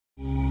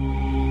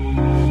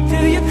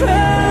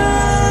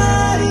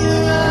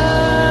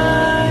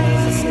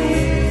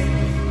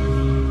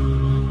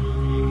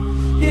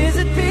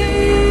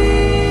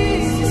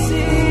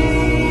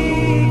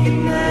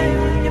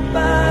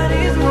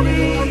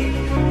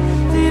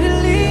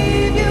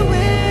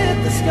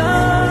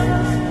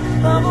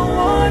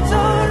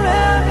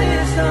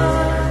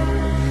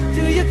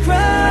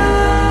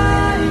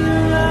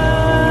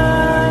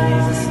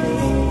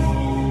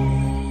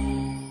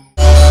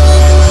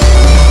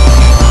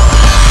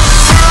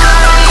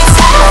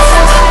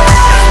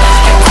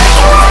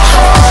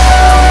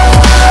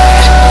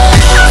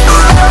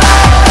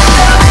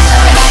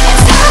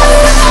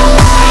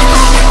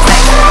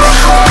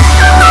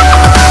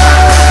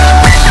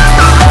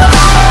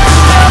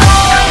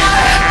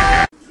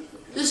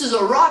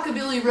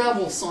rockabilly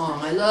rebel song.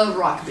 I love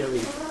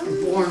rockabilly.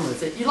 I'm born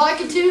with it. You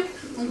like it too?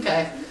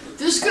 Okay.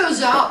 This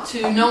goes out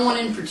to no one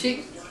in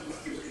particular.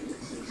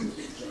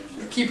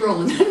 Keep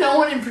rolling. No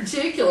one in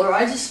particular.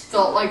 I just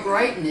felt like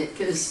writing it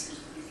because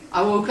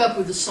I woke up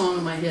with a song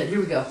in my head. Here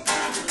we go.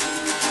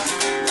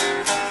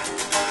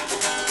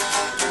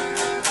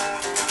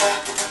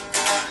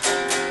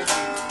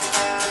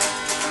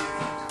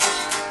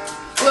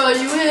 Well,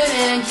 you went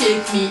and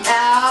kicked me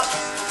out.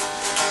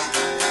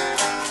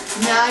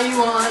 Now you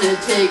want to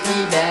take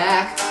me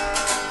back.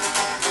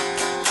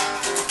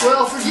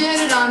 Well, forget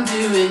it, I'm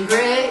doing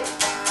great.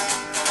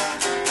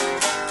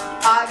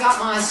 I got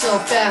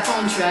myself back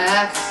on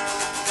track.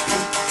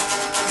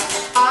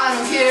 I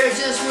don't care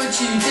just what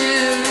you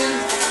do.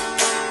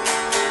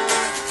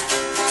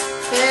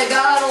 Hey, I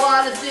got a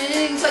lot of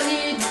things I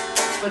need,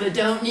 but I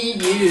don't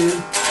need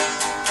you.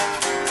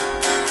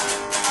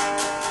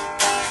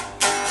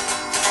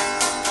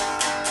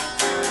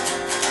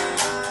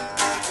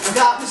 I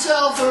got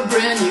myself a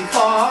brand new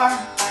car.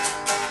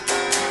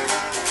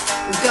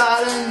 I've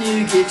got a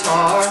new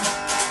guitar.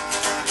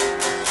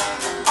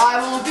 I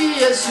won't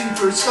be a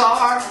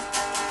superstar.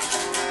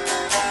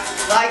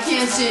 I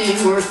can't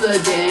sing worth a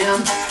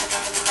damn.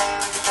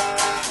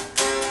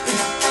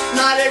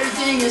 Not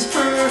everything is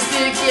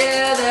perfect,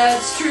 yeah,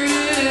 that's true.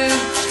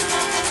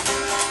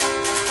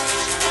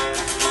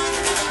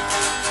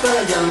 But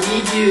I don't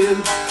need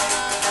you.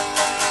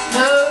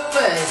 No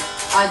way,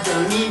 I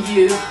don't need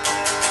you.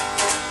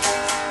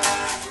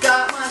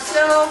 Got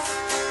myself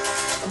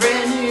a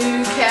brand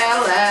new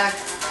Cadillac.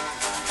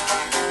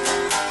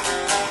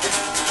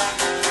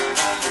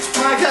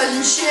 My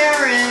cousin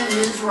Sharon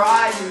is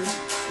riding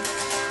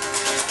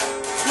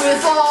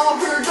with all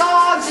her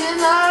dogs in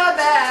the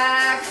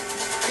back.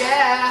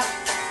 Yeah.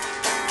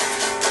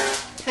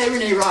 Hey,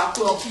 Renee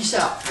Rockwell, peace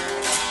out.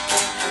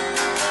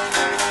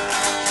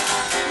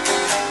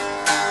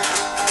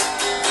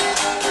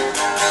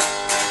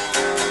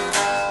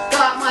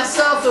 Got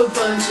myself a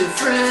bunch of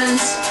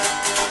friends.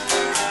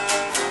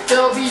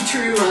 They'll be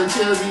true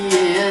until the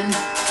end.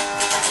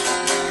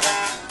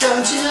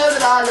 Don't you know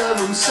that I love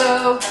them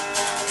so?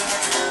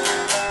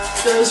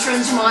 Those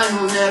friends of mine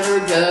will never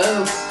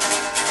go.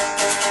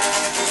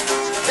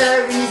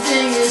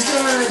 Everything is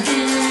gonna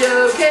be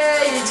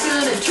okay. It's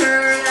gonna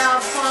turn out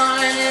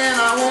fine, and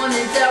I want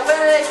it that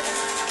way.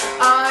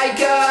 I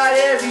got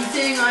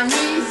everything I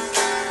need,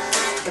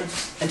 but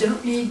I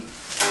don't need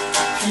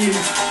you.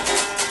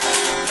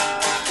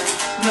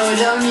 No, I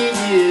don't need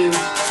you.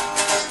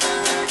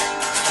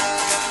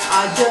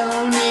 I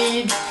don't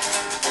need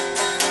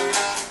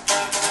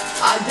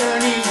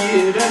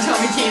you. Don't tell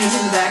me Tina's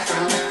in the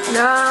background.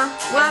 Nah,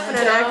 laughing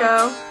at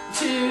Echo.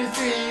 2,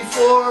 3,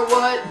 4,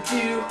 what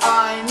do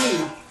I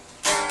need?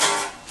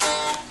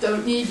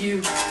 Don't need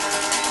you.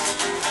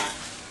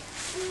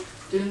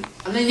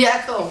 I need the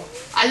echo.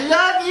 I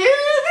love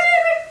you!